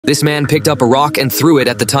This man picked up a rock and threw it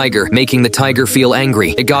at the tiger, making the tiger feel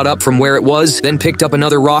angry. It got up from where it was, then picked up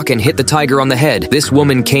another rock and hit the tiger on the head. This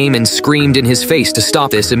woman came and screamed in his face to stop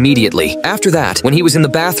this immediately. After that, when he was in the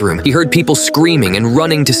bathroom, he heard people screaming and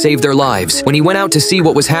running to save their lives. When he went out to see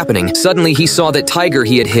what was happening, suddenly he saw that tiger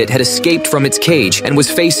he had hit had escaped from its cage and was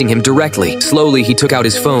facing him directly. Slowly, he took out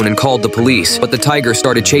his phone and called the police, but the tiger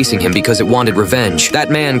started chasing him because it wanted revenge. That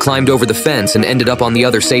man climbed over the fence and ended up on the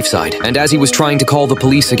other safe side. And as he was trying to call the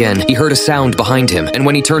police again, he heard a sound behind him, and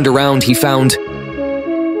when he turned around, he found